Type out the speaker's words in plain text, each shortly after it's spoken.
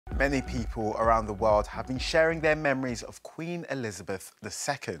Many people around the world have been sharing their memories of Queen Elizabeth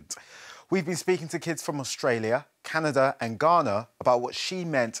II. We've been speaking to kids from Australia, Canada and Ghana about what she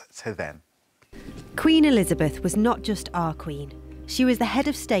meant to them. Queen Elizabeth was not just our queen. She was the head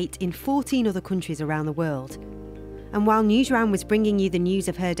of state in 14 other countries around the world. And while Newsround was bringing you the news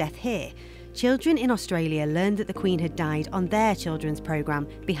of her death here, children in Australia learned that the Queen had died on their children's programme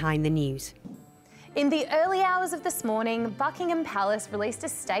Behind the News. In the early hours of this morning, Buckingham Palace released a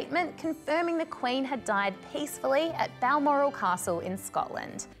statement confirming the Queen had died peacefully at Balmoral Castle in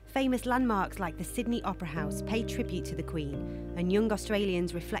Scotland. Famous landmarks like the Sydney Opera House paid tribute to the Queen, and young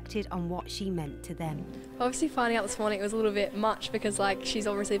Australians reflected on what she meant to them. Obviously finding out this morning it was a little bit much because she's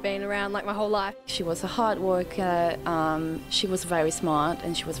obviously been around my whole life. She was a hard worker, she was very smart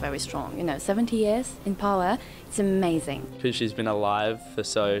and she was very strong. 70 years in power, it's amazing. Because she's been alive for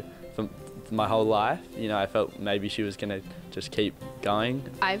my whole life, I felt maybe she was going to just keep going.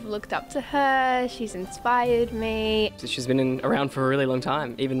 I've looked up to her, she's inspired me. She's been around for a really long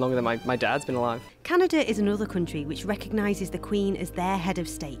time, even longer than my dad's been alive. Canada is another country which recognises the Queen as their head of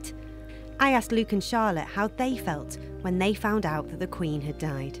state. I asked Luke and Charlotte how they felt when they found out that the Queen had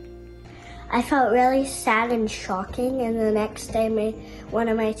died. I felt really sad and shocking, and the next day one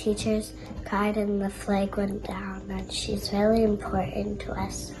of my teachers cried and the flag went down, and she's really important to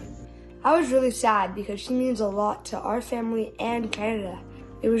us. I was really sad because she means a lot to our family and Canada.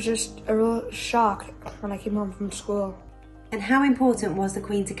 It was just a real shock when I came home from school. And how important was the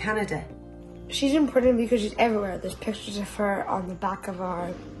Queen to Canada? She's important because she's everywhere. There's pictures of her on the back of our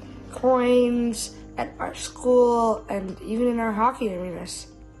coins, at our school, and even in our hockey arenas.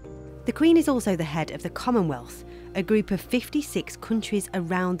 The Queen is also the head of the Commonwealth, a group of 56 countries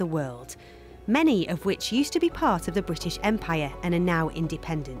around the world, many of which used to be part of the British Empire and are now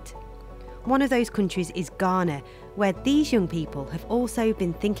independent. One of those countries is Ghana, where these young people have also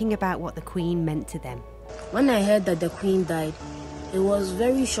been thinking about what the Queen meant to them. When I heard that the Queen died, it was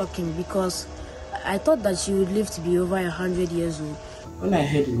very shocking because I thought that she would live to be over 100 years old. When I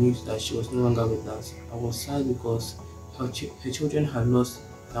heard the news that she was no longer with us, I was sad because her children had lost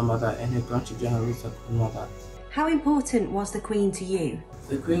their mother and her grandchildren had lost their grandmother. How important was the Queen to you?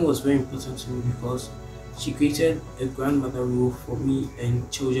 The Queen was very important to me because she created a grandmother role for me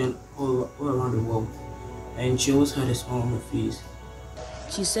and children all around the world, and she always had a smile on her face.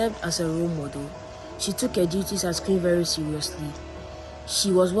 She served as a role model. She took her duties as Queen very seriously.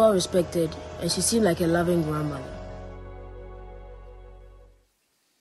 She was well respected and she seemed like a loving grandmother.